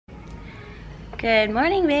Good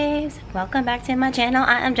morning, babes. Welcome back to my channel.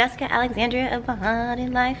 I am Jessica Alexandria of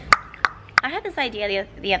BehatiLife. I had this idea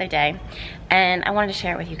the other day and I wanted to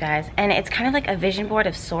share it with you guys, and it's kind of like a vision board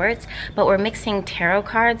of sorts, but we're mixing tarot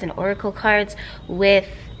cards and oracle cards with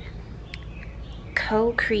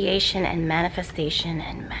co-creation and manifestation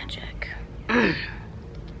and magic. It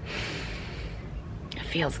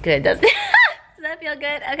feels good, doesn't it? Does that feel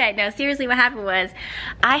good? Okay, no, seriously, what happened was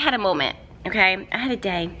I had a moment, okay? I had a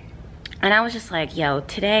day and I was just like, yo,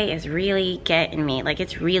 today is really getting me. Like,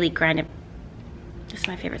 it's really grinding. This is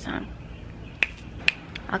my favorite song.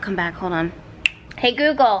 I'll come back, hold on. Hey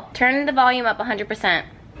Google, turn the volume up 100%.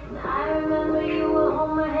 I remember you would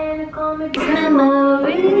hold my hand and call me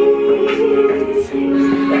memories.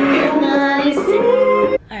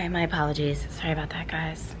 Alright, my apologies. Sorry about that,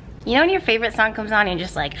 guys. You know when your favorite song comes on and you're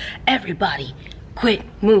just like, everybody, quit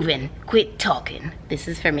moving, quit talking. This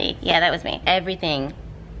is for me. Yeah, that was me. Everything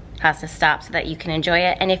has to stop so that you can enjoy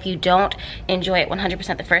it. And if you don't enjoy it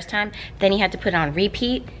 100% the first time, then you have to put it on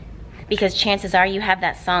repeat, because chances are you have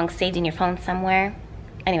that song saved in your phone somewhere.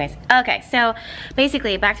 Anyways, okay, so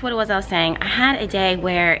basically back to what it was I was saying. I had a day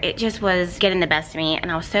where it just was getting the best of me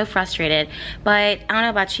and I was so frustrated. But I don't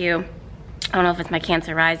know about you, I don't know if it's my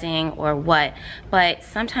Cancer rising or what, but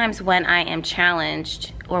sometimes when I am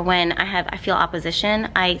challenged or when I feel opposition,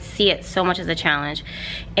 I see it so much as a challenge.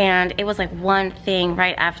 And it was like one thing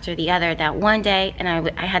right after the other that one day, and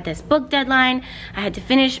I had this book deadline. I had to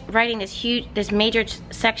finish writing this major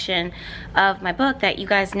section of my book that you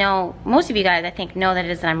guys know, most of you guys I think know that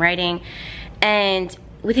it is that I'm writing. And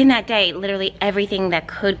within that day, literally everything that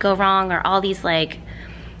could go wrong, or all these like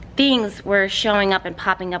things were showing up and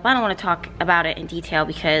popping up. I don't want to talk about it in detail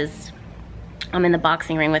because I'm in the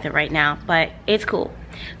boxing ring with it right now, but it's cool.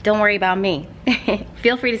 Don't worry about me.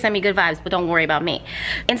 Feel free to send me good vibes, but don't worry about me.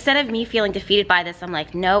 Instead of me feeling defeated by this, I'm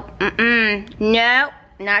like, nope, nope,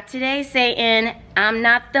 not today, Satan. I'm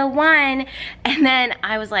not the one. And then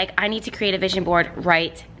I was like, I need to create a vision board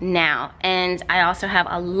right now. And I also have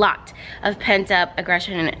a lot of pent up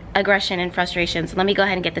aggression and frustration. So let me go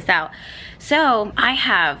ahead and get this out. So I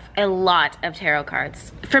have a lot of tarot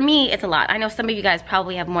cards. For me, it's a lot. I know some of you guys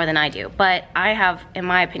probably have more than I do, but I have, in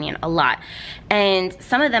my opinion, a lot. And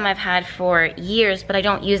some of them I've had for years, but I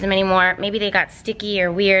don't use them anymore. Maybe they got sticky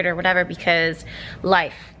or weird or whatever because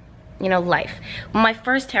life. You know, life. My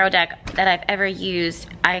first tarot deck that I've ever used,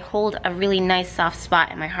 I hold a really nice soft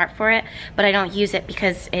spot in my heart for it, but I don't use it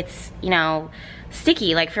because it's, you know,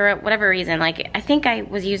 sticky, like for whatever reason. Like, I think I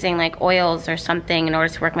was using like oils or something in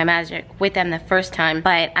order to work my magic with them the first time,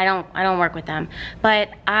 but I don't work with them. But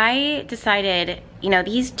I decided, you know,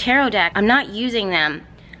 these tarot decks, I'm not using them,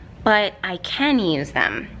 but I can use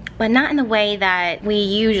them. But not in the way that we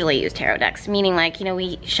usually use tarot decks, meaning like, you know,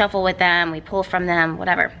 we shuffle with them, we pull from them,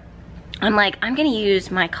 whatever. I'm like, I'm gonna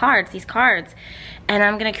use my cards, these cards, and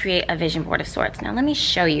I'm gonna create a vision board of sorts. Now let me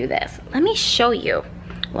show you this. Let me show you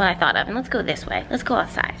what I thought of, and let's go this way. Let's go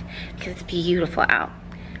outside, because it's beautiful out.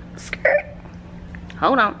 Skirt.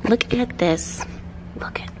 Hold on. Look at this.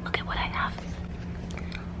 Look at what I have.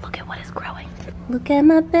 Look at what is growing. Look at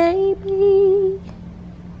my baby.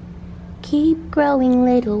 Keep growing,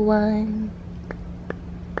 little one.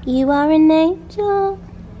 You are an angel.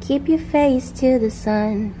 Keep your face to the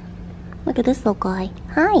sun. Look at this little guy.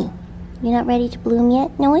 Hi. You're not ready to bloom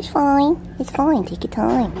yet? No, it's fine. It's fine. Take your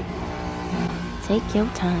time. Take your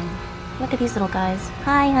time. Look at these little guys.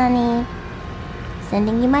 Hi, honey.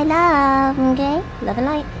 Sending you my love, okay? Love and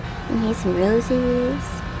light. And here's some roses.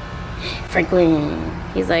 Franklin.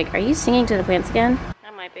 He's like, are you singing to the plants again?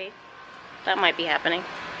 That might be. That might be happening.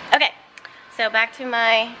 Okay. So back to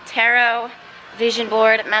my tarot vision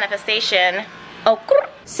board manifestation. Oh,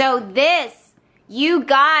 so this. You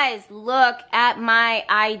guys, look at my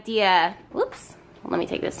idea. Whoops, let me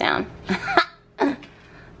take this down.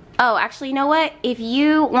 Oh, actually, you know what? If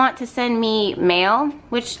you want to send me mail,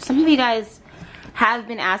 which some of you guys have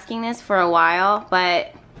been asking this for a while,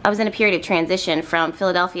 but I was in a period of transition from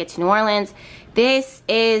Philadelphia to New Orleans. This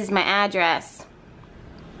is my address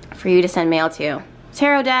for you to send mail to.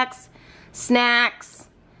 Tarot decks, snacks,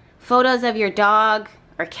 photos of your dog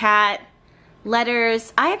or cat,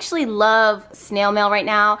 letters. I actually love snail mail right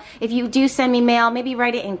now. If you do send me mail, maybe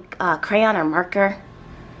write it in crayon or marker.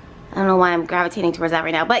 I don't know why I'm gravitating towards that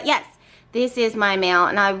right now, but yes, this is my mail,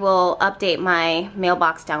 and I will update my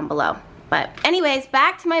mailbox down below. But anyways,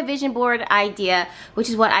 back to my vision board idea, which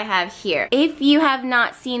is what I have here. If you have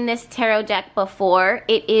not seen this tarot deck before,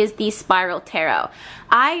 it is the Spiral Tarot.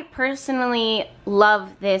 I personally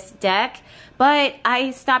love this deck, but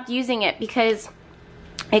I stopped using it because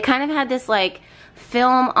it kind of had this like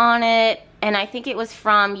film on it and I think it was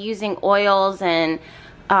from using oils and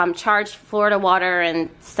charged Florida water and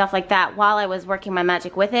stuff like that while I was working my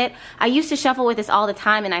magic with it. I used to shuffle with this all the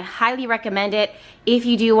time, and I highly recommend it if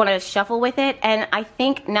you do want to shuffle with it. And I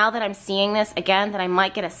think now that I'm seeing this again, that I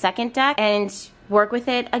might get a second deck and work with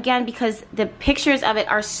it again, because the pictures of it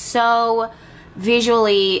are so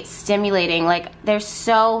visually stimulating. Like, they're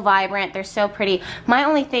so vibrant, they're so pretty. My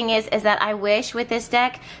only thing is that I wish with this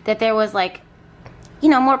deck that there was, like, you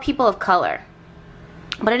know, more people of color.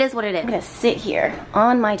 But it is what it is. I'm gonna sit here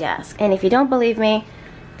on my desk, and if you don't believe me,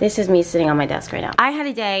 this is me sitting on my desk right now. I had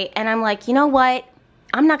a day, and I'm like, you know what?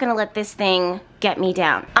 I'm not gonna let this thing get me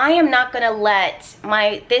down. I am not gonna let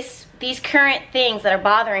these current things that are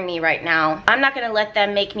bothering me right now, I'm not gonna let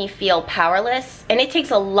them make me feel powerless. And it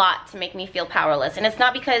takes a lot to make me feel powerless. And it's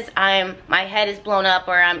not because my head is blown up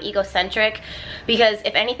or I'm egocentric, because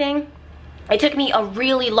if anything, it took me a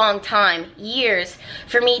really long time, years,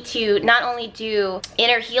 for me to not only do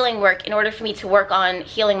inner healing work in order for me to work on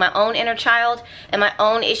healing my own inner child and my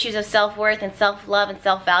own issues of self-worth and self-love and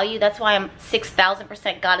self-value. That's why I'm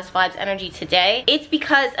 6,000% goddess vibes energy today. It's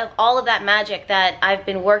because of all of that magic that I've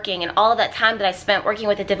been working, and all of that time that I spent working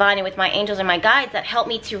with the divine and with my angels and my guides, that helped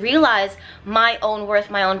me to realize my own worth,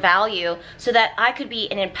 my own value, so that I could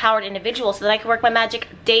be an empowered individual, so that I could work my magic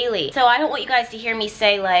daily. So I don't want you guys to hear me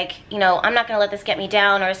say, like, you know, I'm not gonna let this get me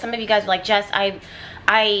down, or some of you guys are like, Jess, I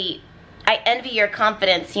envy your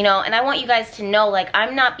confidence, you know, and I want you guys to know, like,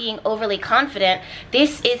 I'm not being overly confident.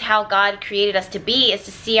 This is how God created us to be, is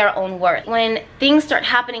to see our own worth. When things start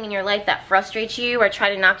happening in your life that frustrate you or try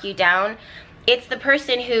to knock you down, it's the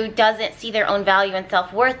person who doesn't see their own value and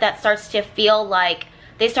self-worth that starts to feel like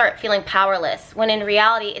they start feeling powerless, when in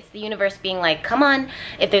reality it's the universe being like, come on,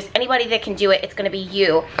 if there's anybody that can do it, it's gonna be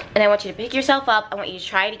you. And I want you to pick yourself up, I want you to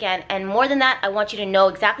try it again, and more than that, I want you to know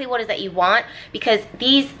exactly what it is that you want, because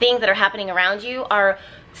these things that are happening around you are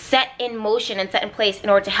set in motion and set in place in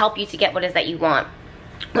order to help you to get what it is that you want.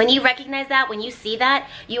 When you recognize that, when you see that,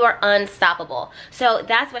 you are unstoppable. So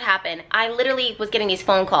that's what happened. I literally was getting these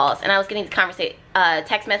phone calls, and I was getting these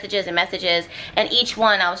text messages and messages, and each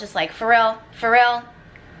one I was just like, for real, for real,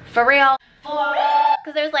 for real, for real.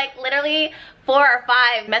 Because there's like literally 4 or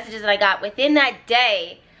 5 messages that I got within that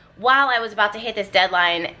day while I was about to hit this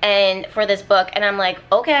deadline and for this book, and I'm like,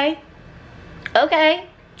 okay,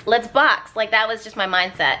 let's box. Like, that was just my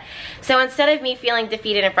mindset. So instead of me feeling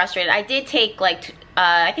defeated and frustrated, I did take like,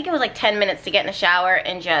 I think it was like 10 minutes to get in the shower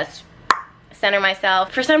and just center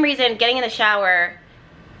myself. For some reason, getting in the shower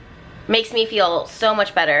makes me feel so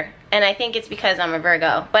much better. And I think it's because I'm a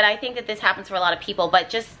Virgo. But I think that this happens for a lot of people. But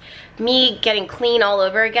just me getting clean all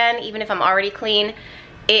over again, even if I'm already clean,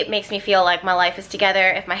 it makes me feel like my life is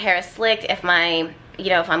together. If my hair is slicked, if my, you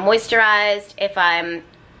know, if I'm moisturized, if I'm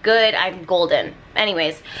good, I'm golden.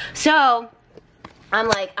 Anyways, so I'm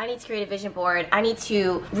like, I need to create a vision board. I need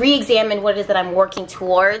to re-examine what it is that I'm working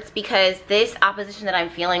towards, because this opposition that I'm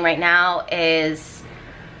feeling right now is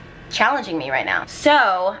challenging me right now.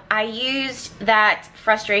 So I used that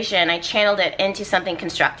frustration, I channeled it into something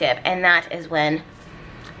constructive, and that is when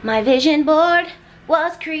my vision board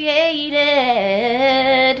was created.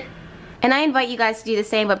 And I invite you guys to do the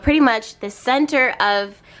same, but pretty much the center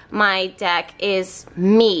of my deck is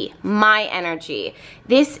me, my energy.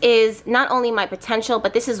 This is not only my potential,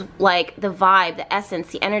 but this is like the vibe, the essence,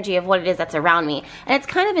 the energy of what it is that's around me. And it's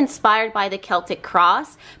kind of inspired by the Celtic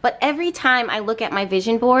cross, but every time I look at my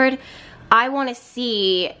vision board, I want to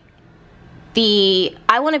see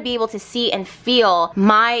I want to be able to see and feel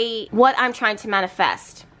what I'm trying to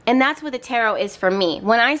manifest. And that's what the tarot is for me.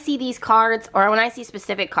 When I see these cards, or when I see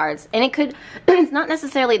specific cards, and it's not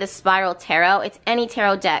necessarily the spiral tarot, it's any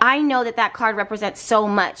tarot deck. I know that that card represents so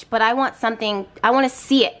much, but I want to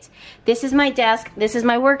see it. This is my desk, this is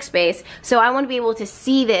my workspace, so I want to be able to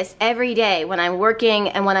see this every day when I'm working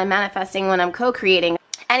and when I'm manifesting, when I'm co-creating.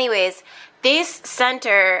 Anyways, this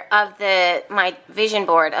center of my vision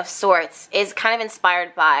board of sorts is kind of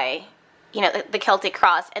inspired by, you know, the Celtic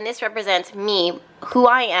cross, and this represents me, who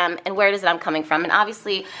I am, and where it is that I'm coming from. And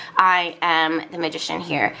obviously I am the magician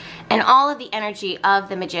here, and all of the energy of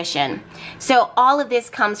the magician. So all of this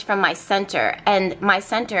comes from my center, and my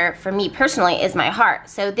center for me personally is my heart.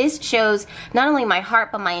 So this shows not only my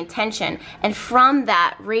heart but my intention, and from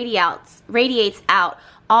that radiates out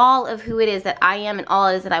all of who it is that I am and all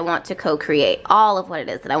it is that I want to co-create, all of what it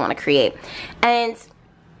is that I want to create. And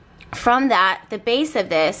from that, the base of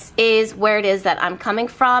this is where it is that I'm coming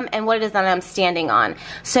from and what it is that I'm standing on.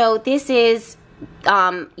 So this is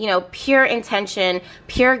you know, pure intention,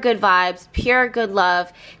 pure good vibes, pure good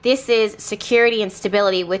love. This is security and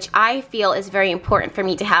stability, which I feel is very important for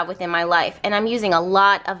me to have within my life. And I'm using a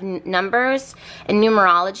lot of numbers and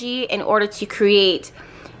numerology in order to create,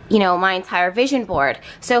 you know, my entire vision board.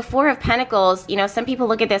 So Four of Pentacles, you know, some people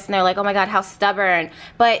look at this and they're like, oh my God, how stubborn.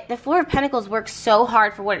 But the Four of Pentacles works so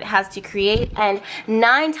hard for what it has to create, and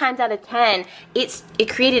 9 times out of 10, it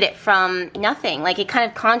created it from nothing. Like, it kind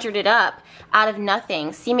of conjured it up out of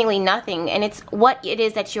nothing, seemingly nothing. And it's what it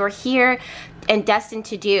is that you're here and destined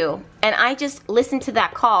to do. And I just listened to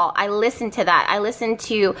that call. I listened to that. I listened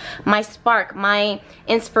to my spark, my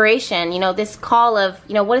inspiration, you know, this call of,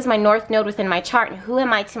 you know, what is my north node within my chart and who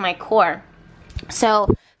am I to my core?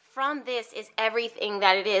 So from this is everything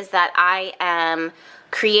that it is that I am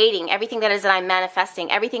creating, everything that is that I'm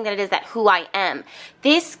manifesting, everything that it is that who I am.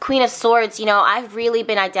 This Queen of Swords, you know, I've really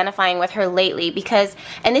been identifying with her lately because,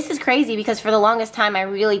 and this is crazy because for the longest time I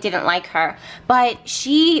really didn't like her, but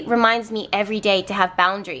she reminds me every day to have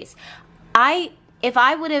boundaries. If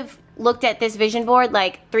I would have looked at this vision board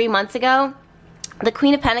like 3 months ago, the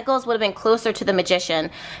Queen of Pentacles would have been closer to the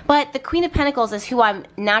Magician. But the Queen of Pentacles is who I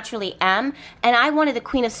naturally am. And I wanted the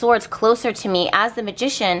Queen of Swords closer to me as the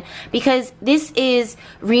Magician, because this is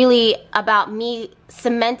really about me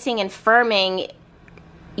cementing and firming,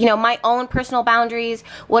 you know, my own personal boundaries,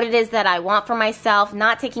 what it is that I want for myself,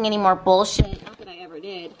 not taking any more bullshit. Not that I ever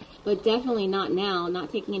did, but definitely not now,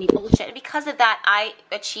 not taking any bullshit. And because of that, I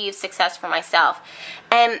achieve success for myself.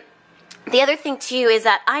 And the other thing too is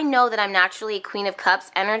that I know that I'm naturally a Queen of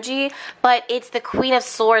Cups energy, but it's the Queen of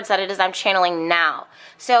Swords that it is I'm channeling now.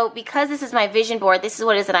 So because this is my vision board, this is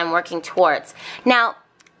what it is that I'm working towards. Now,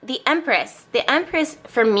 the Empress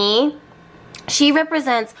for me, she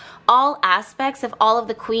represents all aspects of all of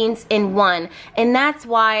the queens in one. And that's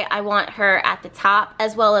why I want her at the top,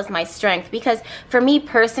 as well as my strength. Because for me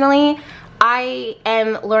personally, I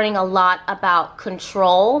am learning a lot about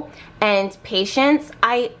control and patience.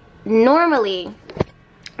 Normally,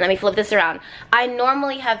 let me flip this around. I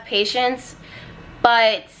normally have patience,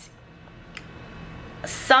 but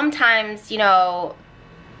sometimes, you know,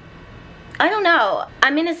 I don't know.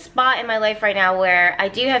 I'm in a spot in my life right now where I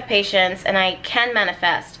do have patience and I can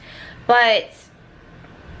manifest, but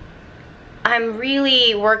I'm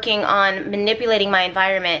really working on manipulating my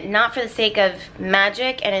environment, not for the sake of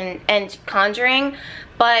magic and conjuring,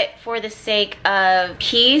 but for the sake of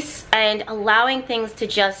peace and allowing things to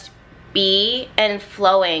just be and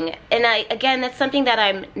flowing. And again, that's something that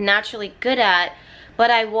I'm naturally good at,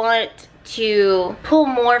 but I want to pull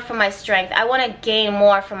more from my strength. I want to gain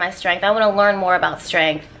more from my strength. I want to learn more about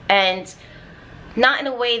strength, and not in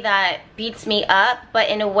a way that beats me up, but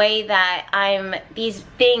in a way that I'm these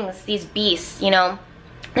things, these beasts, you know,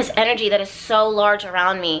 this energy that is so large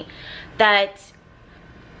around me that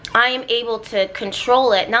I am able to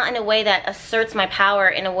control it, not in a way that asserts my power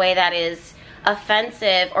in a way that is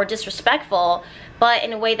offensive or disrespectful, but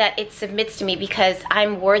in a way that it submits to me because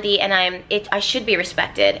I'm worthy and I should be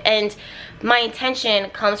respected. And my intention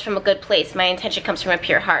comes from a good place. My intention comes from a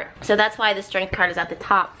pure heart. So that's why the Strength card is at the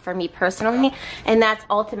top for me personally, and that's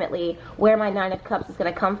ultimately where my Nine of Cups is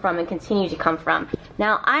going to come from and continue to come from.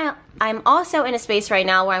 Now, I'm also in a space right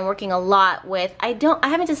now where I'm working a lot with, I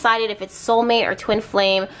haven't decided if it's soulmate or twin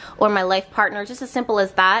flame or my life partner, just as simple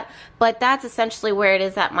as that, but that's essentially where it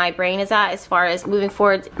is that my brain is at as far as moving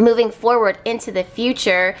forward into the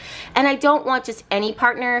future. And I don't want just any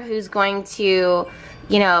partner who's going to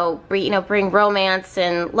bring romance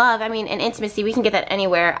and love. I mean, and intimacy, we can get that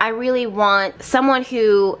anywhere. I really want someone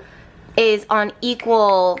who is on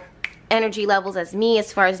equal energy levels as me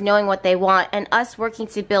as far as knowing what they want, and us working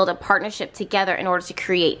to build a partnership together in order to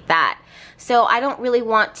create that. So I don't really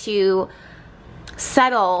want to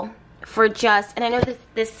settle for just, and I know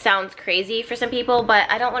this sounds crazy for some people,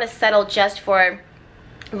 but I don't want to settle just for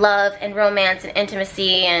love and romance and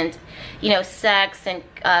intimacy and, you know, sex and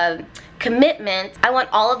commitment. I want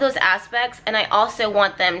all of those aspects, and I also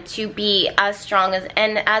want them to be as strong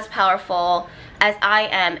and as powerful as I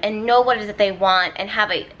am, and know what it is that they want, and have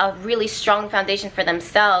a really strong foundation for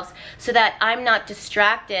themselves, so that I'm not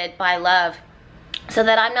distracted by love, so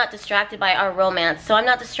that I'm not distracted by our romance, so I'm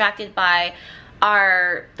not distracted by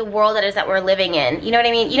the world that is that we're living in. You know what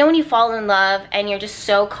I mean? You know when you fall in love and you're just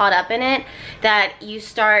so caught up in it that you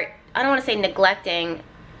start, I don't want to say neglecting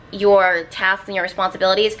your tasks and your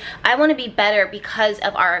responsibilities. I want to be better because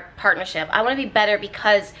of our partnership. I want to be better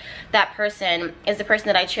because that person is the person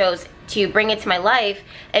that I chose to bring into my life,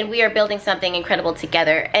 and we are building something incredible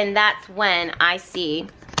together. And that's when I see,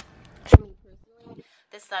 for me personally,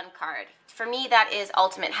 the Sun card. for me, that is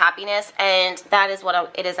ultimate happiness, and that is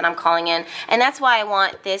what it is that I'm calling in. And that's why I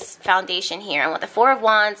want this foundation here. I want the Four of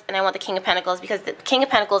Wands, and I want the King of Pentacles, because the King of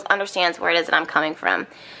Pentacles understands where it is that I'm coming from.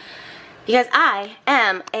 Because I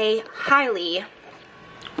am a highly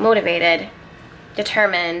motivated,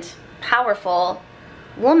 determined, powerful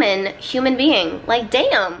woman, human being. Like,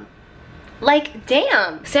 damn. Like,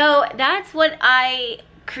 damn. So that's what I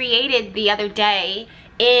created the other day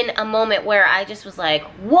in a moment where I just was like,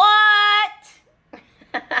 what?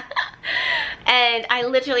 And I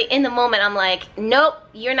literally, in the moment, I'm like, nope,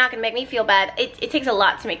 you're not gonna make me feel bad. It takes a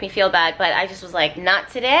lot to make me feel bad, but I just was like, not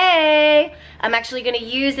today. I'm actually gonna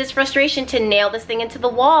use this frustration to nail this thing into the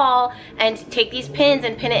wall and take these pins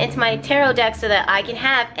and pin it into my tarot deck so that I can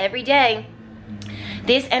have every day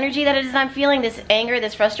this energy that it is I'm feeling, this anger,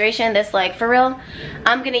 this frustration, this, like, for real,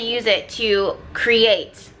 I'm gonna use it to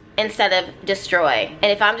create instead of destroy.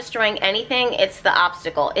 And if I'm destroying anything, it's the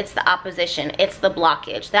obstacle, it's the opposition, it's the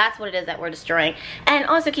blockage. That's what it is that we're destroying. And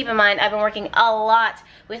also keep in mind, I've been working a lot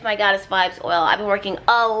with my Goddess Vibes oil. I've been working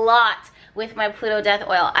a lot with my Pluto Death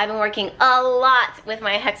oil. I've been working a lot with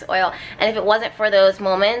my Hex oil. And if it wasn't for those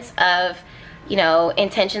moments of, you know,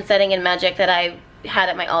 intention setting and magic that I had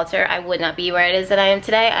at my altar, I would not be where it is that I am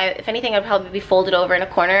today. If anything, I'd probably be folded over in a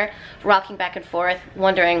corner, rocking back and forth,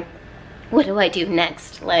 wondering, what do I do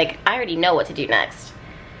next? Like, I already know what to do next.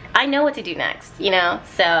 I know what to do next, you know?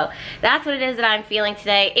 So that's what it is that I'm feeling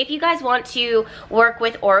today. If you guys want to work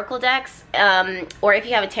with oracle decks, or if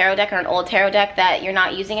you have a tarot deck or an old tarot deck that you're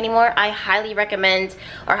not using anymore, I highly recommend,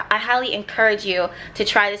 or I highly encourage you to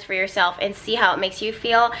try this for yourself and see how it makes you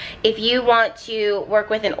feel. If you want to work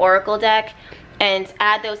with an oracle deck and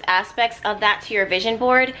add those aspects of that to your vision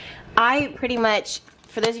board, I pretty much,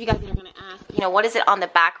 for those of you guys that are going to ask, you know, what is it on the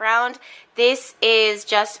background? This is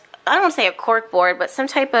just, I don't want to say a cork board, but some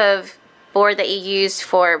type of board that you use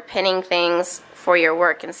for pinning things for your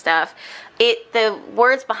work and stuff. The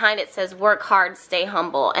words behind it says, work hard, stay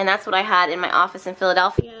humble. And that's what I had in my office in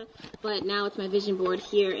Philadelphia, but now it's my vision board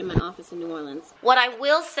here in my office in New Orleans. What I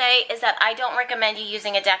will say is that I don't recommend you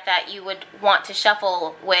using a deck that you would want to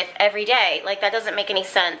shuffle with every day. Like, that doesn't make any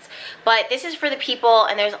sense. But this is for the people,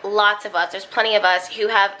 and there's lots of us, there's plenty of us who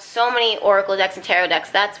have so many oracle decks and tarot decks.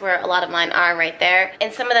 That's where a lot of mine are right there.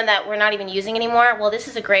 And some of them that we're not even using anymore. Well, this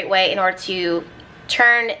is a great way in order to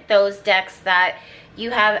turn those decks that you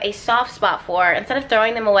have a soft spot for, instead of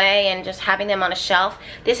throwing them away and just having them on a shelf,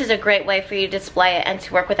 this is a great way for you to display it and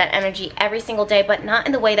to work with that energy every single day, but not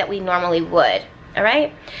in the way that we normally would.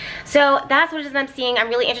 Alright? So that's what it is I'm seeing. I'm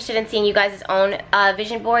really interested in seeing you guys' own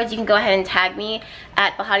vision boards. You can go ahead and tag me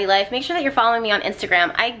at BehatiLife. Make sure that you're following me on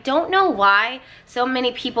Instagram. I don't know why so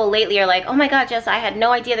many people lately are like, oh my god, Jess, I had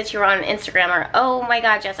no idea that you were on Instagram, or oh my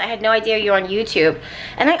god, Jess, I had no idea you were on YouTube.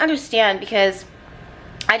 And I understand, because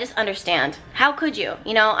I just understand. How could you?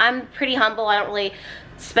 You know, I'm pretty humble. I don't really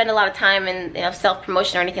spend a lot of time in, you know,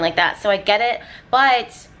 self-promotion or anything like that. So I get it.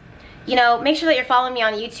 But, you know, make sure that you're following me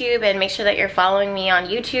on YouTube, and make sure that you're following me on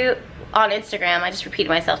Instagram. I just repeated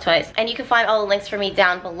myself twice. And you can find all the links for me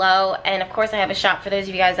down below. And of course, I have a shop for those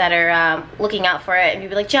of you guys that are looking out for it. And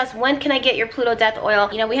you'll be like, Jess, when can I get your Pluto Death oil?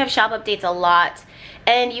 You know, we have shop updates a lot.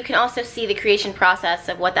 And you can also see the creation process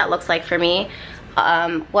of what that looks like for me.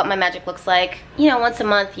 What my magic looks like, you know, once a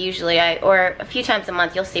month usually, or a few times a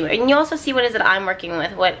month, you'll see. And you also see what it is that I'm working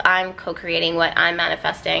with, what I'm co-creating, what I'm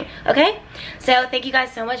manifesting. Okay? So thank you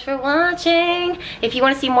guys so much for watching. If you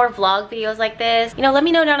want to see more vlog videos like this, you know, let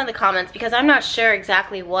me know down in the comments, because I'm not sure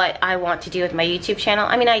exactly what I want to do with my YouTube channel.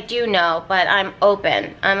 I mean, I do know, but I'm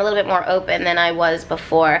open. I'm a little bit more open than I was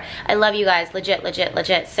before. I love you guys, legit, legit,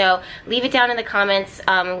 legit. So leave it down in the comments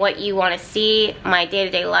what you want to see, my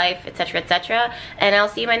day-to-day life, etc., etc. And I'll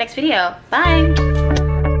see you in my next video. Bye!